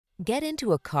Get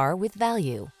into a car with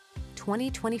value.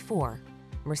 2024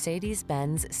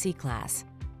 Mercedes-Benz C-Class.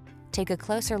 Take a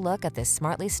closer look at this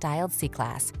smartly styled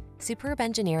C-Class. Superb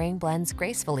engineering blends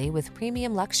gracefully with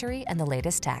premium luxury and the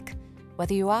latest tech.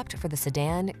 Whether you opt for the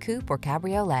sedan, coupe, or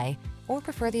cabriolet, or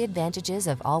prefer the advantages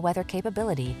of all-weather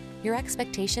capability, your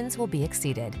expectations will be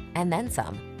exceeded, and then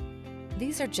some.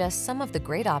 These are just some of the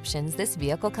great options this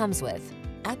vehicle comes with: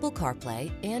 Apple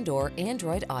CarPlay and/or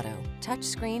Android Auto,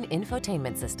 touchscreen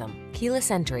infotainment system, keyless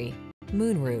entry,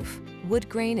 moonroof,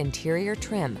 woodgrain interior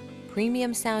trim,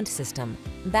 premium sound system,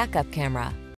 backup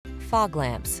camera, fog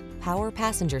lamps, power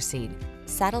passenger seat,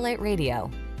 satellite radio.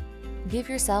 Give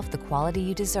yourself the quality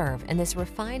you deserve in this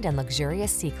refined and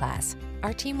luxurious C-Class.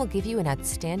 Our team will give you an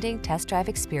outstanding test drive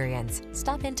experience.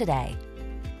 Stop in today.